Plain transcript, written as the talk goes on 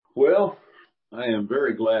Well, I am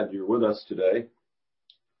very glad you're with us today.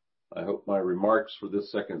 I hope my remarks for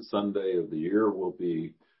this second Sunday of the year will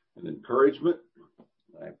be an encouragement.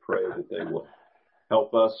 I pray that they will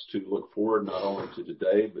help us to look forward not only to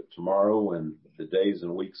today, but tomorrow and the days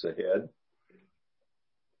and weeks ahead.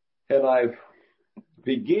 And I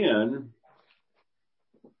begin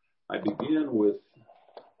with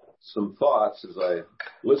some thoughts as I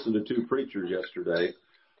listened to two preachers yesterday.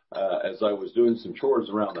 As I was doing some chores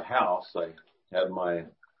around the house, I had my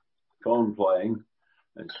phone playing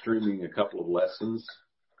and streaming a couple of lessons.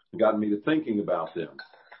 It got me to thinking about them.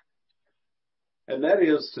 And that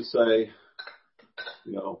is to say,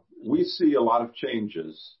 we see a lot of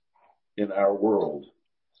changes in our world.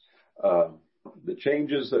 The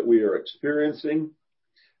changes that we are experiencing,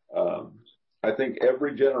 I think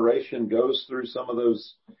every generation goes through some of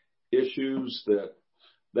those issues that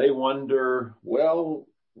they wonder, well,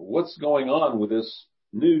 what's going on with this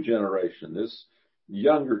new generation, this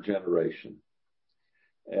younger generation?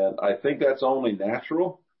 And I think that's only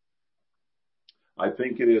natural. I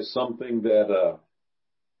think it is something that,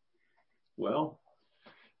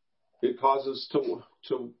 it causes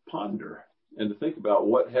to ponder and to think about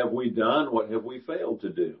what have we done, what have we failed to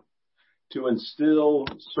do, to instill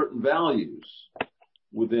certain values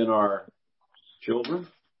within our children,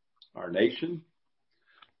 our nation,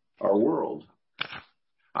 our world.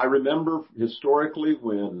 I remember historically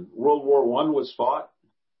when World War I was fought,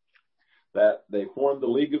 that they formed the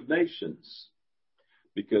League of Nations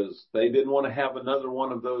because they didn't want to have another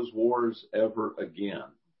one of those wars ever again.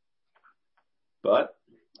 But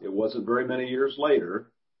it wasn't very many years later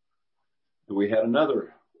that we had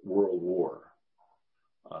another world war.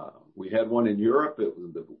 We had one in Europe. It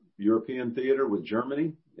was the European theater with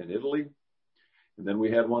Germany and Italy. And then we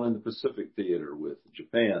had one in the Pacific theater with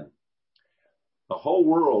Japan. The whole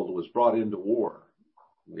world was brought into war.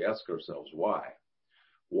 We ask ourselves, why?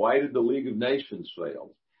 Why did the League of Nations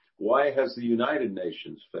fail? Why has the United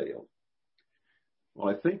Nations failed?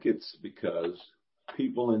 Well, I think it's because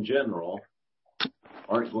people in general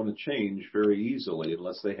aren't going to change very easily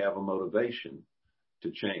unless they have a motivation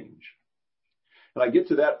to change. And I get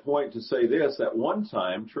to that point to say this: at one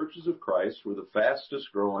time, Churches of Christ were the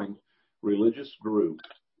fastest growing religious group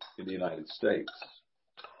in the United States.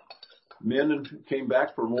 Men came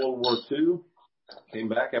back from World War II, came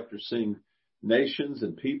back after seeing nations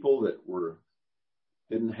and people that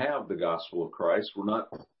didn't have the gospel of Christ, were not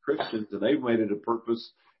Christians, and they made it a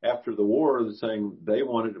purpose after the war saying they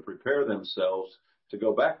wanted to prepare themselves to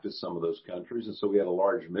go back to some of those countries. And so we had a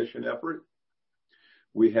large mission effort.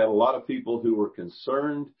 We had a lot of people who were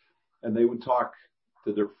concerned, and they would talk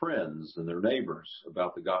to their friends and their neighbors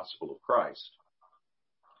about the gospel of Christ.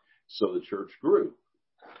 So the church grew.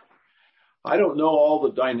 I don't know all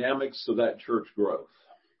the dynamics of that church growth,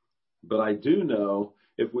 but I do know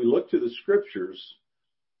if we look to the scriptures,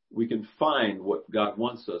 we can find what God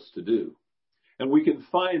wants us to do, and we can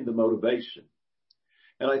find the motivation.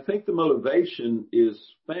 And I think the motivation is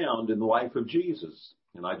found in the life of Jesus.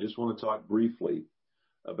 And I just want to talk briefly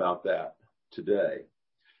about that today.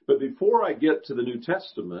 But before I get to the New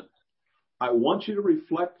Testament, I want you to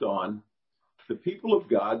reflect on the people of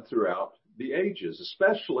God throughout the ages,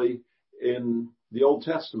 especially in the Old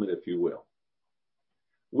Testament, if you will.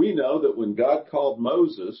 We know that when God called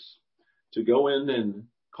Moses to go in and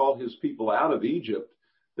call his people out of Egypt,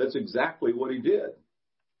 that's exactly what he did.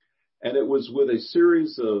 And it was with a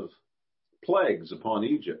series of plagues upon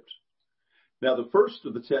Egypt. Now, the first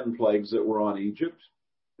of the 10 plagues that were on Egypt,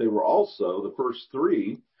 they were also, the first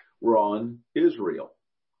 3 were on Israel.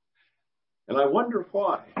 And I wonder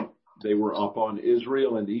why they were upon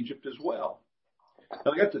Israel and Egypt as well.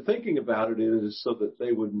 And I got to thinking about it, it is so that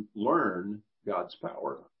they would learn God's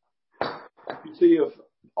power. You see, if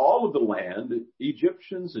all of the land,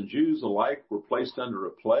 Egyptians and Jews alike, were placed under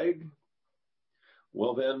a plague,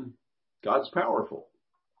 well then, God's powerful.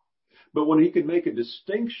 But when he can make a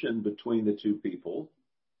distinction between the two people,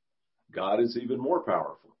 God is even more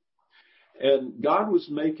powerful. And God was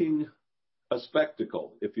making a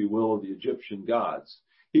spectacle, if you will, of the Egyptian gods.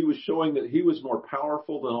 He was showing that he was more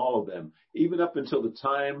powerful than all of them, even up until the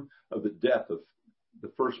time of the death of the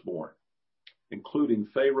firstborn, including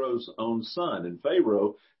Pharaoh's own son. And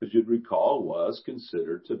Pharaoh, as you'd recall, was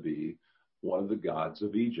considered to be one of the gods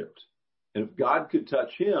of Egypt. And if God could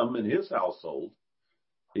touch him and his household,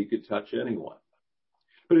 he could touch anyone.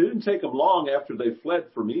 But it didn't take them long after they fled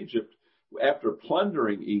from Egypt, after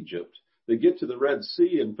plundering Egypt. They get to the Red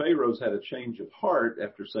Sea, and Pharaoh's had a change of heart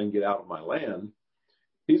after saying, "Get out of my land."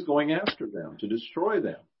 He's going after them to destroy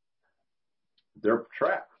them. They're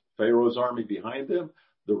trapped. Pharaoh's army behind them,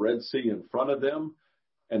 the Red Sea in front of them,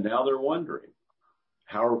 And now they're wondering,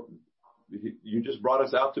 how you just brought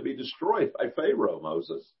us out to be destroyed by Pharaoh,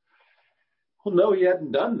 Moses. Well, no, he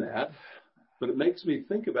hadn't done that. But it makes me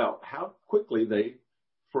think about how quickly they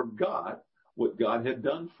forgot what God had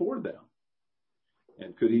done for them.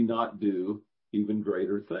 And could he not do even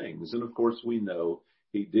greater things? And of course, we know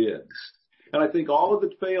he did. And I think all of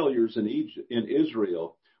the failures in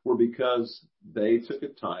Israel were because they took a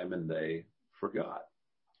time and they forgot.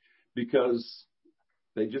 Because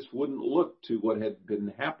they just wouldn't look to what had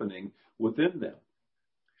been happening within them.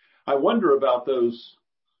 I wonder about those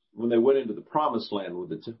when they went into the promised land with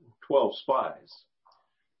the 12 spies.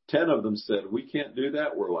 10 of them said, we can't do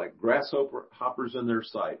that. We're like grasshoppers in their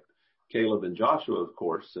sight. Caleb and Joshua, of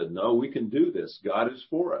course, said, no, we can do this. God is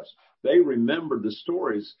for us. They remembered the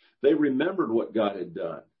stories. They remembered what God had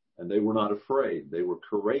done, and they were not afraid. They were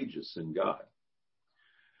courageous in God.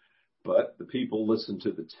 But the people listened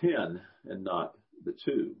to the 10 and not the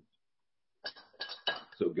 2.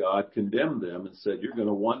 So God condemned them and said, you're going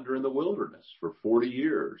to wander in the wilderness for 40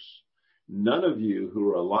 years. None of you who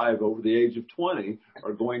are alive over the age of 20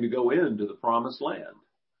 are going to go into the promised land.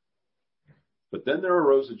 But then there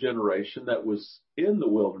arose a generation that was in the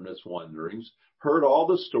wilderness wanderings, heard all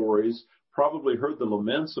the stories, probably heard the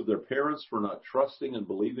laments of their parents for not trusting and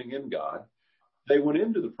believing in God. They went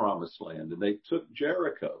into the promised land and they took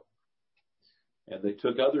Jericho and they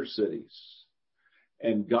took other cities,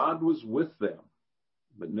 and God was with them.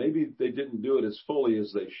 But maybe they didn't do it as fully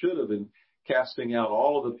as they should have in casting out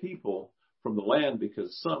all of the people from the land,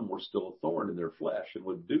 because some were still a thorn in their flesh and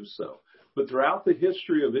would do so. But throughout the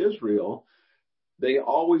history of Israel, they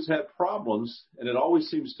always had problems, and it always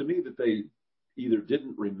seems to me that they either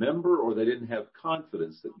didn't remember or they didn't have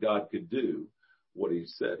confidence that God could do what he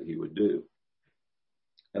said he would do.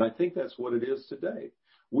 And I think that's what it is today.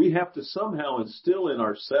 We have to somehow instill in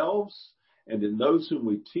ourselves and in those whom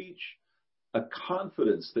we teach a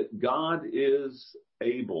confidence that God is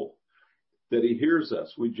able, that he hears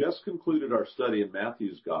us. We just concluded our study in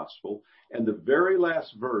Matthew's gospel, and the very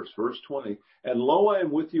last verse, verse 20, and lo, I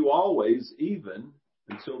am with you always, even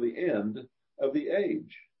until the end of the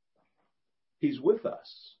age. He's with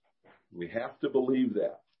us. We have to believe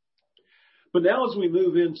that. But now as we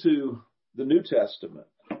move into the New Testament,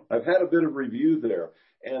 I've had a bit of review there.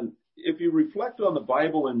 And if you reflect on the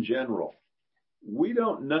Bible in general, we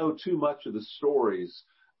don't know too much of the stories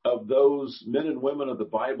of those men and women of the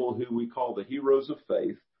Bible who we call the heroes of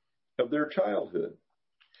faith of their childhood.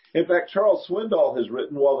 In fact, Charles Swindoll has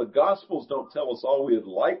written, while the Gospels don't tell us all we would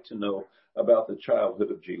like to know about the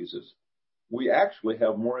childhood of Jesus, we actually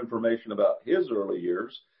have more information about his early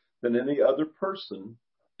years than any other person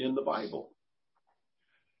in the Bible.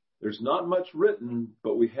 There's not much written,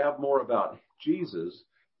 but we have more about Jesus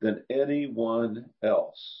than anyone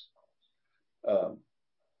else.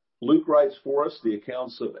 Luke writes for us the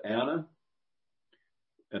accounts of Anna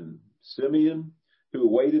and Simeon, who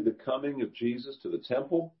awaited the coming of Jesus to the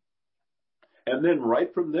temple. And then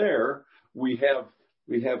right from there, we have,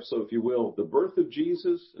 so if you will, the birth of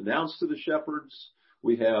Jesus announced to the shepherds.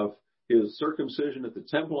 We have his circumcision at the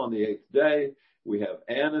temple on the 8th day. We have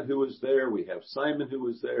Anna who was there. We have Simon who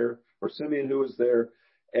was there, or Simeon who was there.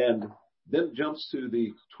 And then it jumps to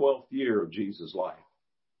the 12th year of Jesus' life.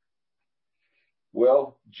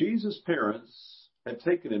 Well, Jesus' parents had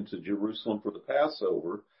taken him to Jerusalem for the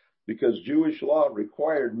Passover because Jewish law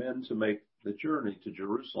required men to make the journey to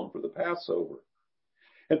Jerusalem for the Passover.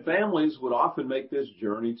 And families would often make this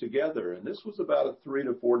journey together. And this was about a 3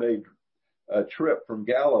 to 4 day trip from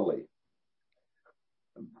Galilee.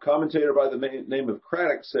 A commentator by the name of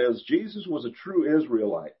Craddock says, Jesus was a true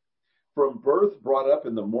Israelite, from birth brought up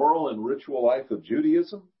in the moral and ritual life of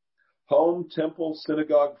Judaism. Home, temple,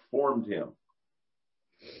 synagogue formed him.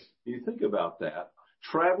 You think about that,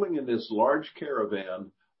 traveling in this large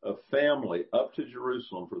caravan of family up to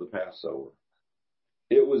Jerusalem for the Passover.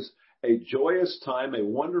 It was a joyous time, a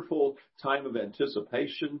wonderful time of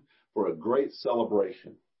anticipation for a great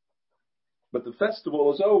celebration. But the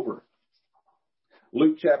festival is over.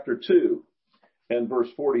 Luke chapter 2 and verse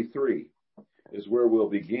 43 is where we'll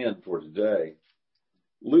begin for today.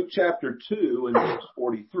 Luke chapter 2 and verse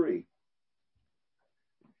 43.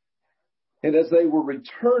 And as they were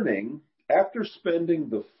returning, after spending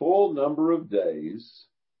the full number of days,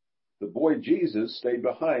 the boy Jesus stayed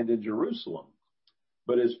behind in Jerusalem,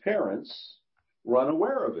 but his parents were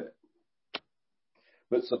unaware of it,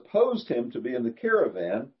 but supposed him to be in the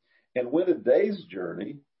caravan and went a day's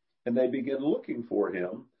journey, and they began looking for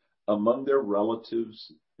him among their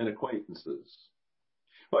relatives and acquaintances.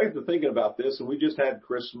 Well, I get to thinking about this, and we just had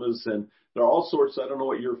Christmas, and there are all sorts, I don't know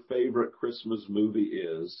what your favorite Christmas movie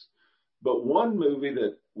is, but one movie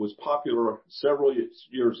that was popular several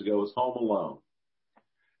years ago is Home Alone.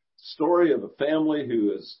 Story of a family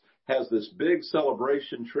who has this big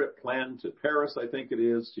celebration trip planned to Paris, I think it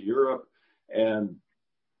is, to Europe, and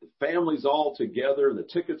the family's all together and the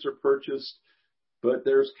tickets are purchased, but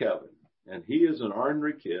there's Kevin, and he is an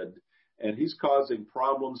ornery kid, and he's causing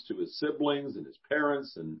problems to his siblings and his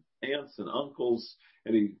parents and aunts and uncles,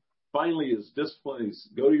 and he finally is disciplined. He's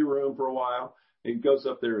go to your room for a while. He goes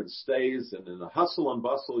up there and stays, and in the hustle and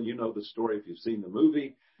bustle, you know the story if you've seen the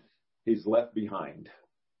movie, he's left behind.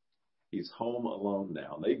 He's home alone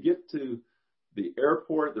now. They get to the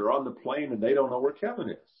airport, they're on the plane, and they don't know where Kevin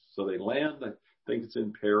is. So they land, I think it's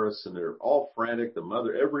in Paris, and they're all frantic. The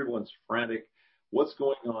mother, everyone's frantic. What's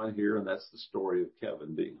going on here? And that's the story of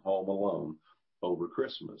Kevin being home alone over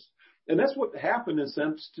Christmas. And that's what happened in a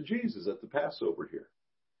sense to Jesus at the Passover here.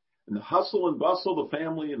 In the hustle and bustle, the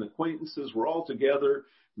family and acquaintances were all together.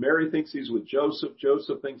 Mary thinks he's with Joseph.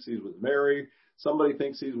 Joseph thinks he's with Mary. Somebody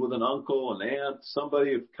thinks he's with an uncle, an aunt,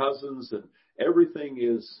 somebody of cousins, and everything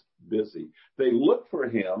is busy. They look for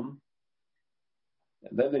him,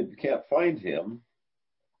 and then they can't find him.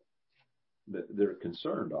 They're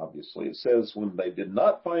concerned, obviously. It says, when they did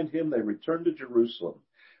not find him, they returned to Jerusalem.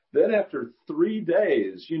 Then after 3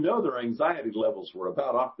 days, you know their anxiety levels were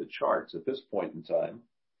about off the charts at this point in time.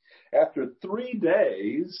 After 3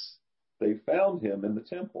 days, they found him in the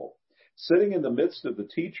temple, sitting in the midst of the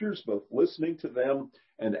teachers, both listening to them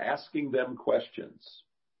and asking them questions.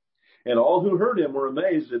 And all who heard him were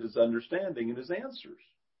amazed at his understanding and his answers.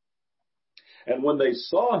 And when they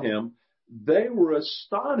saw him, they were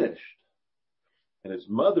astonished. And his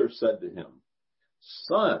mother said to him,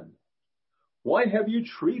 "Son, why have you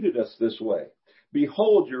treated us this way?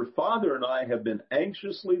 Behold, your father and I have been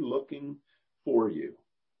anxiously looking for you."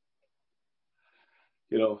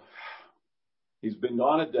 You know, he's been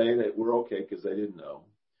gone a day. That we're okay because they didn't know.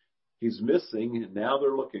 He's missing, and now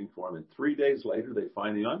they're looking for him. And 3 days later, they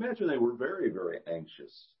find him. I imagine they were very, very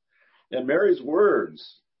anxious. And Mary's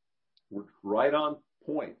words were right on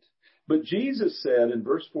point. But Jesus said in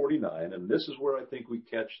verse 49, and this is where I think we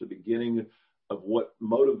catch the beginning of what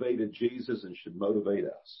motivated Jesus and should motivate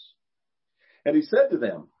us. And he said to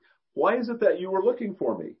them, "Why is it that you were looking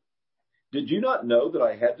for me? Did you not know that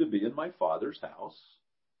I had to be in my Father's house?"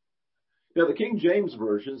 Now, the King James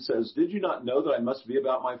Version says, "Did you not know that I must be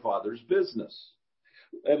about my Father's business?"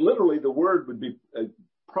 And literally, the word would be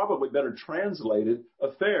probably better translated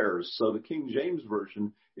affairs. So the King James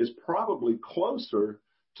Version is probably closer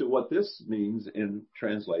to what this means in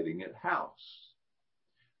translating it house.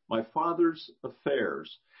 My Father's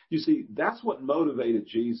affairs. You see, that's what motivated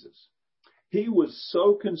Jesus. He was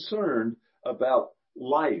so concerned about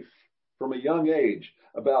life from a young age,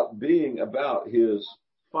 about being about his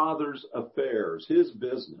Father's affairs, his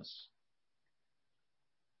business,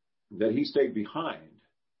 that he stayed behind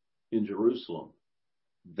in Jerusalem,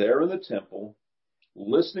 there in the temple,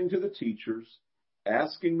 listening to the teachers,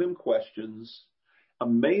 asking them questions,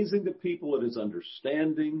 amazing the people at his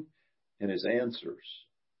understanding and his answers.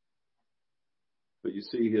 But you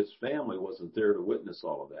see, his family wasn't there to witness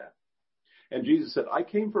all of that. And Jesus said, "I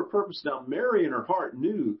came for a purpose." Now, Mary in her heart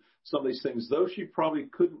knew some of these things, though she probably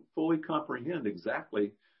couldn't fully comprehend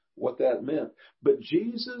exactly what that meant. But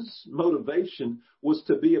Jesus' motivation was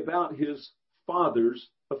to be about his Father's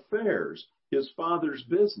affairs, his Father's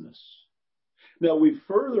business. Now, we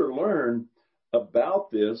further learn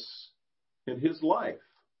about this in his life.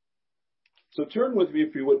 So turn with me,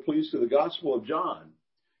 if you would, please, to the Gospel of John,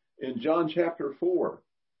 in John chapter 4.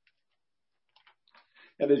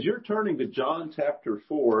 And as you're turning to John chapter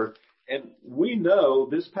 4, and we know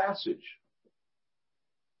this passage,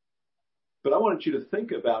 but I want you to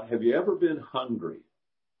think about, have you ever been hungry?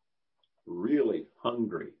 Really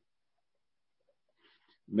hungry?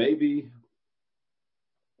 Maybe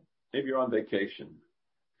you're on vacation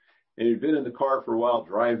and you've been in the car for a while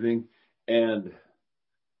driving and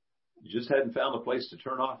you just hadn't found a place to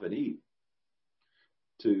turn off and eat,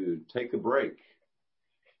 to take a break.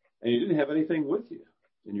 And you didn't have anything with you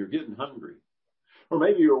and you're getting hungry. Or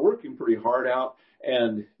maybe you were working pretty hard out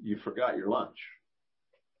and you forgot your lunch.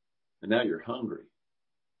 And now you're hungry.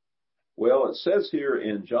 Well, it says here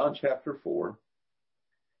in John chapter 4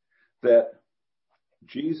 that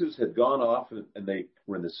Jesus had gone off and they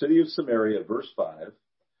were in the city of Samaria, verse 5, a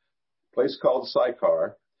place called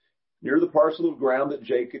Sychar, near the parcel of ground that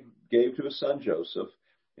Jacob gave to his son Joseph.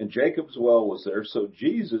 And Jacob's well was there. So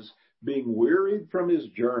Jesus, being wearied from his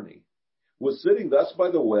journey, was sitting thus by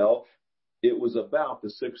the well. It was about the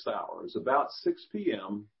 6th hour. It was about 6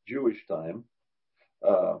 p.m. Jewish time.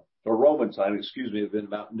 Or Roman time, excuse me. It had been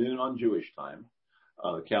about noon on Jewish time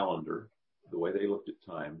on the calendar. the way they looked at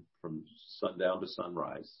time from sundown to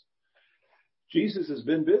sunrise. Jesus has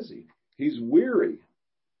been busy. He's weary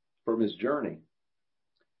from his journey.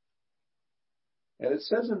 And it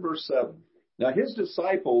says in verse 7, now his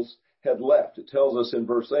disciples had left. It tells us in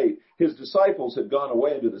verse 8, his disciples had gone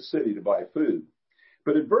away into the city to buy food.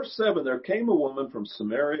 But in verse 7, there came a woman of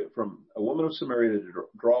Samaria to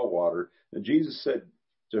draw water, and Jesus said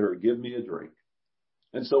to her, give me a drink.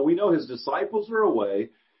 And so we know his disciples are away.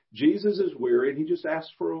 Jesus is weary, and he just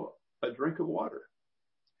asked for a drink of water.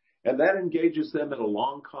 And that engages them in a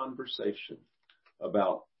long conversation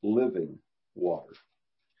about living water.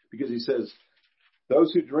 Because he says,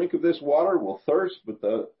 those who drink of this water will thirst, but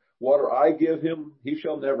the water I give him, he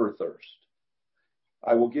shall never thirst.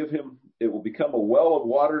 I will give him, it will become a well of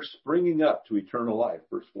water springing up to eternal life.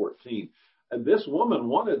 Verse 14. And this woman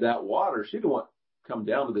wanted that water. She didn't want to come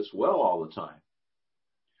down to this well all the time.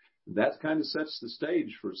 That kind of sets the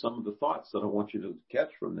stage for some of the thoughts that I want you to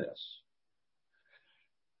catch from this.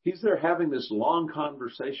 He's there having this long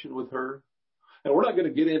conversation with her. And we're not going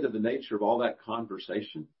to get into the nature of all that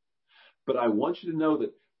conversation. But I want you to know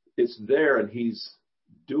that it's there and he's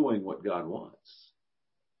doing what God wants.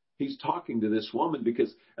 He's talking to this woman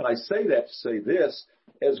because, and I say that to say this,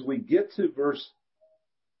 as we get to verse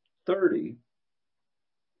 30,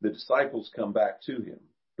 the disciples come back to him.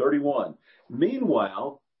 31.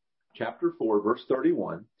 Meanwhile, chapter 4, verse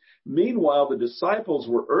 31, meanwhile, the disciples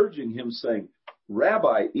were urging him saying,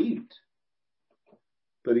 Rabbi, eat.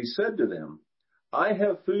 But he said to them, I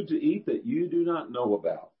have food to eat that you do not know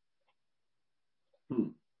about.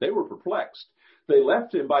 They were perplexed. They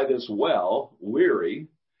left him by this well, weary,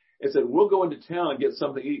 and said, we'll go into town and get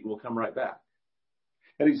something to eat and we'll come right back.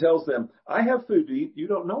 And he tells them, I have food to eat you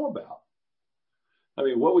don't know about. I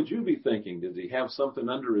mean, what would you be thinking? Did he have something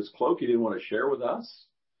under his cloak he didn't want to share with us?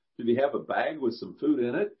 Did he have a bag with some food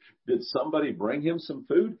in it? Did somebody bring him some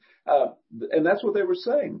food? And that's what they were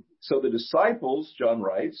saying. So the disciples, John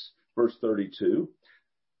writes, verse 32,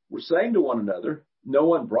 were saying to one another, no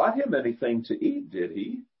one brought him anything to eat, did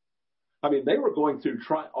he? I mean, they were going through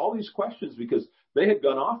all these questions because they had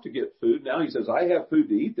gone off to get food. Now he says, I have food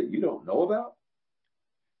to eat that you don't know about.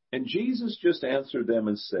 And Jesus just answered them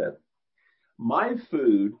and said, my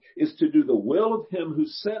food is to do the will of him who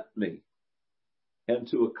sent me and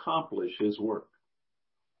to accomplish his work.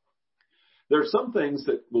 There are some things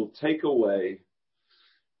that will take away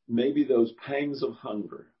maybe those pangs of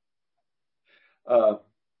hunger.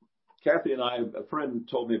 Kathy and I, a friend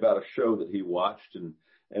told me about a show that he watched,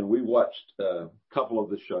 and we watched a couple of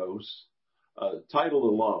the shows, titled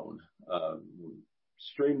Alone.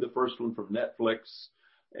 Streamed the first one from Netflix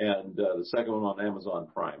and the second one on Amazon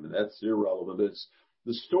Prime, and that's irrelevant. It's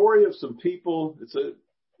the story of some people. It's a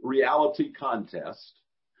reality contest.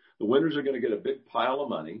 The winners are going to get a big pile of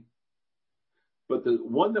money. But the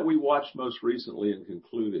one that we watched most recently and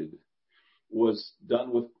concluded was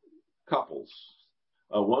done with couples.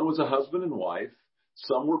 One was a husband and wife.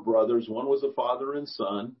 Some were brothers. One was a father and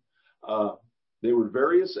son. They were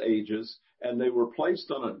various ages, and they were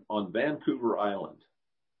placed on Vancouver Island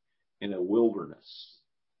in a wilderness.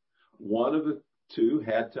 One of the two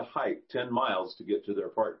had to hike 10 miles to get to their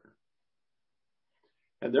partner.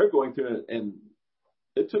 And they're going through it, and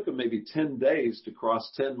it took them maybe 10 days to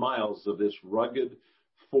cross 10 miles of this rugged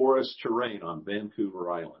forest terrain on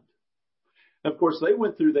Vancouver Island. And of course,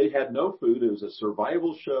 they had no food. It was a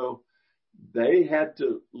survival show. They had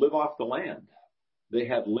to live off the land. They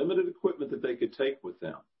had limited equipment that they could take with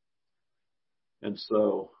them. And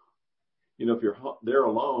so, if you're there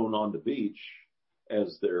alone on the beach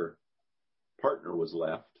as their partner was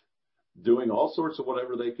left, doing all sorts of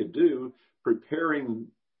whatever they could do, preparing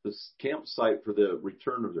the campsite for the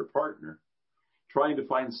return of their partner, trying to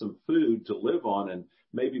find some food to live on and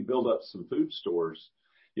maybe build up some food stores,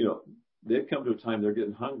 they've come to a time they're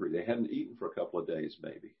getting hungry. They hadn't eaten for a couple of days,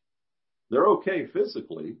 maybe. They're okay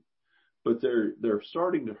physically, but they're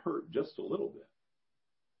starting to hurt just a little bit.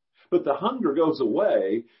 But the hunger goes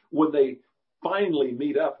away when they finally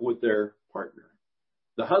meet up with their partner.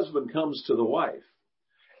 The husband comes to the wife,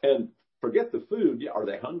 and forget the food. Yeah, are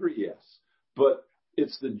they hungry? Yes. But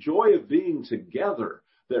it's the joy of being together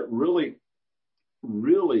that really,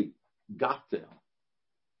 really got them.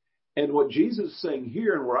 And what Jesus is saying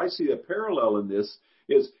here, and where I see a parallel in this,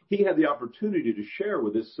 is he had the opportunity to share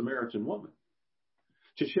with this Samaritan woman,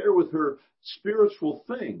 to share with her spiritual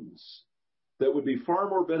things that would be far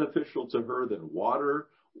more beneficial to her than water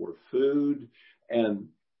or food, and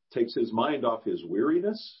takes his mind off his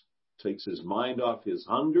weariness, takes his mind off his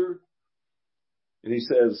hunger. And he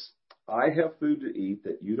says, I have food to eat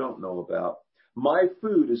that you don't know about. My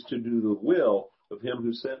food is to do the will of him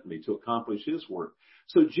who sent me to accomplish his work.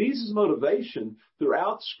 So Jesus' motivation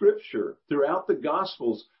throughout Scripture, throughout the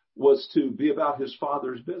Gospels, was to be about his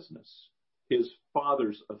Father's business, his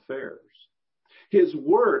Father's affairs. His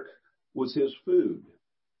work was his food,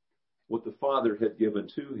 what the Father had given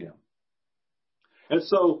to him. And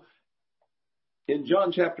so in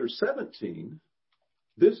John chapter 17,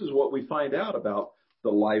 this is what we find out about the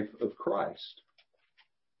life of Christ.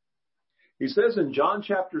 He says in John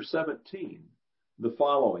chapter 17, the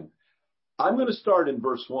following. I'm going to start in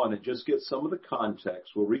verse 1 and just get some of the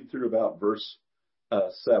context. We'll read through about verse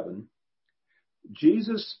 7.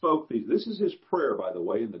 Jesus spoke these. This is his prayer, by the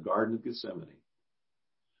way, in the Garden of Gethsemane.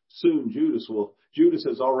 Soon Judas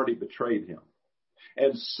has already betrayed him.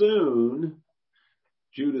 And soon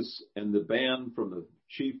Judas and the band from the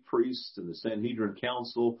chief priests and the Sanhedrin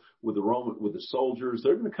council with the soldiers,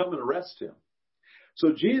 they're going to come and arrest him.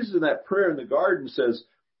 So Jesus in that prayer in the garden says,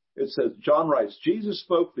 John writes, Jesus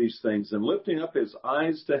spoke these things, and lifting up his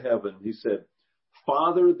eyes to heaven, he said,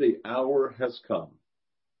 Father, the hour has come.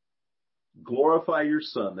 Glorify your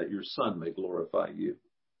Son, that your Son may glorify you.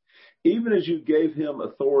 Even as you gave him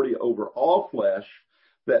authority over all flesh,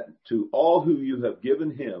 that to all who you have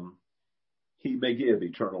given him, he may give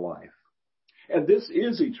eternal life. And this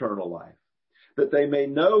is eternal life, that they may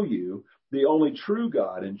know you, the only true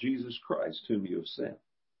God, and Jesus Christ, whom you have sent.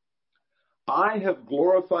 I have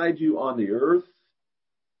glorified you on the earth,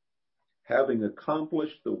 having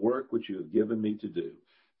accomplished the work which you have given me to do.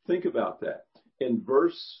 Think about that. In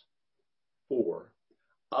verse 4,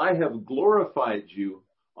 I have glorified you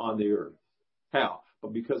on the earth. How?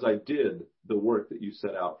 Well, because I did the work that you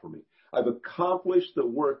set out for me. I've accomplished the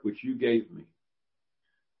work which you gave me.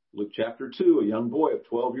 Luke chapter 2, a young boy of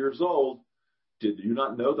 12 years old, did you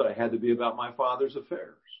not know that I had to be about my Father's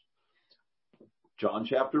affairs? John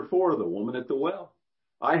chapter 4, the woman at the well.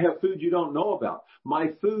 I have food you don't know about.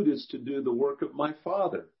 My food is to do the work of my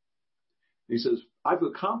Father. He says, I've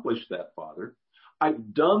accomplished that, Father.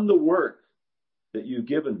 I've done the work that you've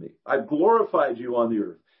given me. I've glorified you on the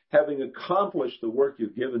earth, having accomplished the work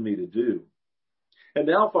you've given me to do. And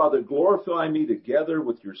now, Father, glorify me together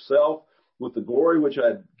with yourself, with the glory which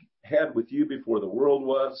I had with you before the world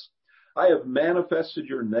was. I have manifested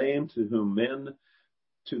your name to the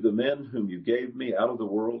men whom you gave me out of the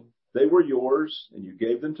world. They were yours, and you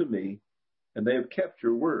gave them to me, and they have kept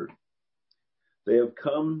your word. They have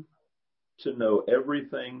come to know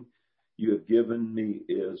everything you have given me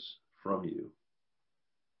is from you.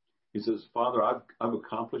 He says, Father, I've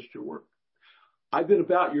accomplished your work. I've been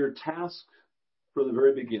about your task from the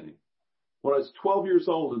very beginning. When I was 12 years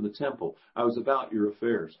old in the temple, I was about your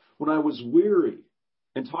affairs. When I was weary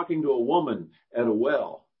and talking to a woman at a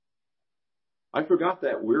well, I forgot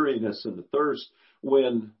that weariness and the thirst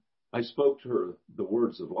when I spoke to her the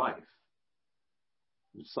words of life.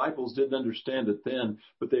 The disciples didn't understand it then,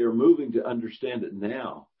 but they are moving to understand it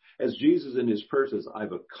now. As Jesus in his prayer says,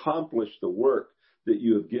 I've accomplished the work that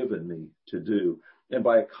you have given me to do. And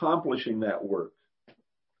by accomplishing that work,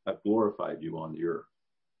 I've glorified you on the earth.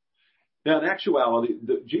 Now, in actuality,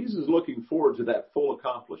 Jesus is looking forward to that full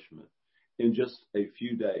accomplishment in just a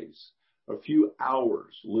few days, a few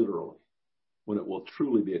hours, literally, when it will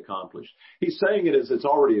truly be accomplished. He's saying it as it's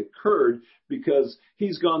already occurred because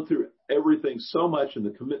he's gone through everything so much and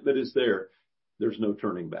the commitment is there. There's no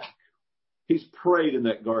turning back. He's prayed in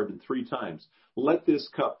that garden 3 times. Let this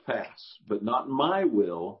cup pass, but not my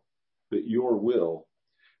will, but your will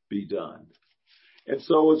be done. And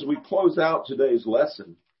so as we close out today's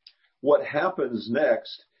lesson, what happens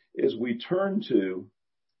next is we turn to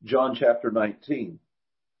John chapter 19,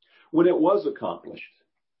 when it was accomplished.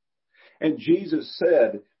 And Jesus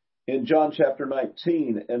said in John chapter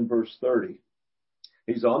 19 and verse 30,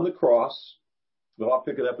 he's on the cross, but I'll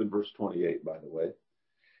pick it up in verse 28, by the way.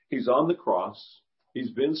 He's on the cross.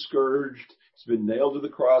 He's been scourged. He's been nailed to the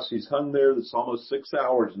cross. He's hung there. That's almost 6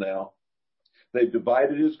 hours now. They've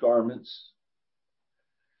divided his garments.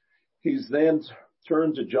 He's then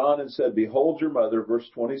turned to John and said, behold your mother, verse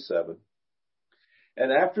 27.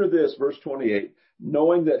 And after this, verse 28,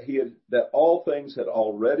 knowing that all things had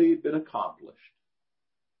already been accomplished,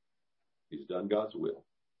 he's done God's will.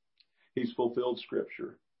 He's fulfilled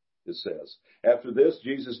Scripture, it says. After this,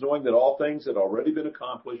 Jesus, knowing that all things had already been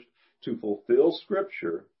accomplished to fulfill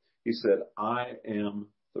Scripture, he said, I am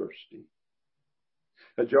thirsty.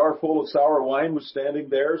 A jar full of sour wine was standing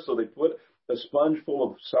there, so they put a sponge full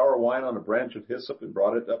of sour wine on a branch of hyssop and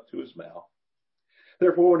brought it up to his mouth.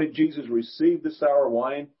 Therefore, when Jesus received the sour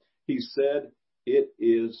wine, he said, it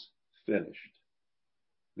is finished.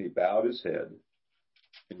 And he bowed his head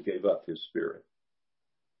and gave up his spirit.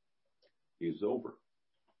 He was over.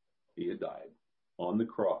 He had died. on the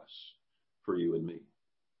cross for you and me.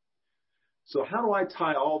 So how do I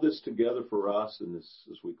tie all this together for us in this,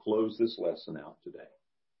 as we close this lesson out today?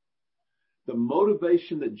 The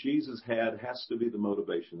motivation that Jesus had has to be the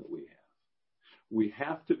motivation that we have. We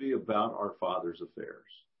have to be about our Father's affairs.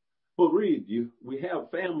 Well, Reed, we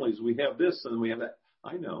have families, we have this and we have that.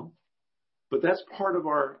 I know. But that's part of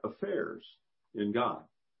our affairs in God,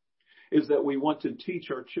 is that we want to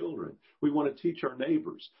teach our children. We want to teach our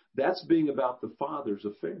neighbors. That's being about the Father's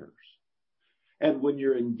affairs. And when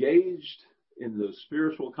you're engaged in those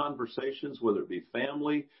spiritual conversations, whether it be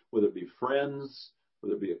family, whether it be friends,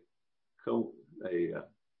 whether it be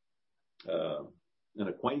an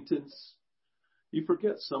acquaintance, you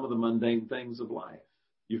forget some of the mundane things of life.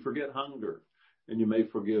 You forget hunger, and you may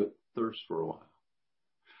forget thirst for a while.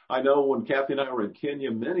 I know when Kathy and I were in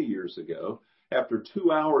Kenya many years ago, after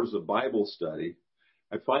 2 hours of Bible study,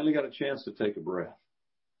 I finally got a chance to take a breath.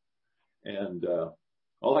 And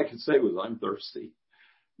all I could say was, I'm thirsty.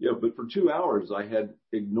 But for 2 hours, I had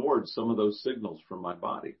ignored some of those signals from my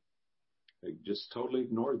body. I just totally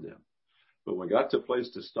ignored them. But when I got to a place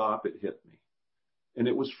to stop, it hit me. And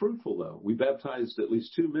it was fruitful, though. We baptized at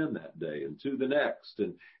least 2 men that day and 2 the next.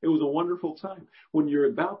 And it was a wonderful time. When you're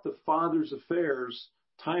about the Father's affairs,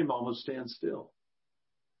 time almost stands still.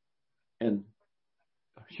 And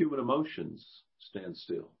human emotions stand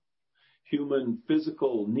still. Human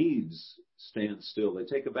physical needs stand still. They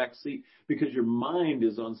take a back seat because your mind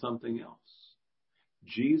is on something else.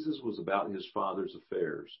 Jesus was about his Father's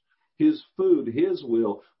affairs. His food, his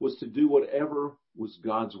will was to do whatever was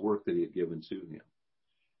God's work that he had given to him.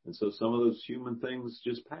 And so some of those human things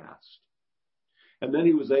just passed. And then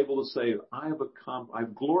he was able to say,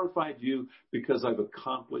 I've glorified you because I've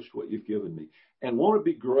accomplished what you've given me. And won't it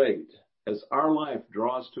be great as our life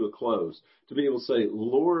draws to a close to be able to say,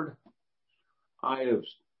 Lord, I have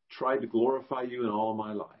tried to glorify you in all of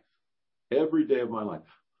my life. Every day of my life.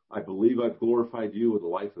 I believe I've glorified you with a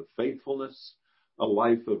life of faithfulness, a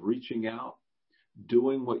life of reaching out,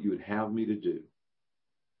 doing what you would have me to do.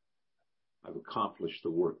 I've accomplished the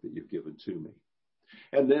work that you've given to me.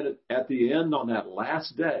 And then at the end, on that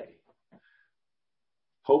last day,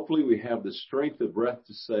 hopefully we have the strength of breath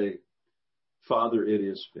to say, Father, it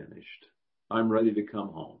is finished. I'm ready to come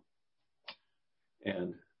home.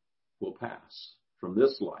 And we'll pass from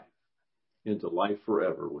this life into life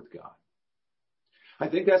forever with God. I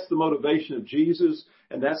think that's the motivation of Jesus,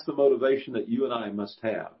 and that's the motivation that you and I must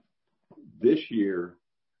have this year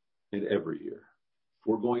and every year. If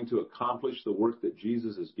we're going to accomplish the work that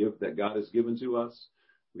that God has given to us,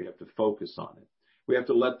 we have to focus on it. We have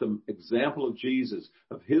to let the example of Jesus,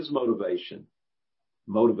 of his motivation,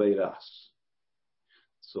 motivate us.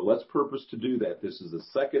 So let's purpose to do that. This is the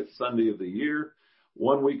second Sunday of the year.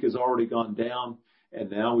 1 week has already gone down, and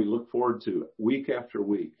now we look forward to week after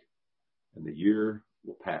week. And the year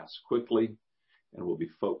will pass quickly, and we'll be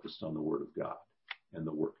focused on the Word of God and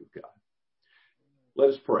the work of God. Let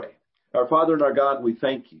us pray. Our Father and our God, we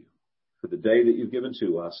thank you for the day that you've given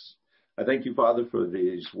to us. I thank you, Father, for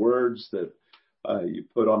these words that you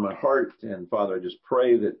put on my heart. And Father, I just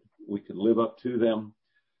pray that we can live up to them.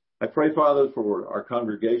 I pray, Father, for our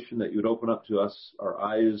congregation that you would open up to us our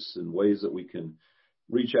eyes in ways that we can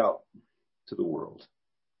reach out to the world.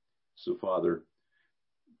 So, Father,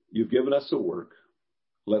 you've given us a work.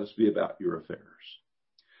 Let us be about your affairs.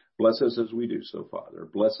 Bless us as we do so, Father.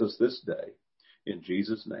 Bless us this day. In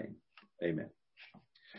Jesus' name, amen.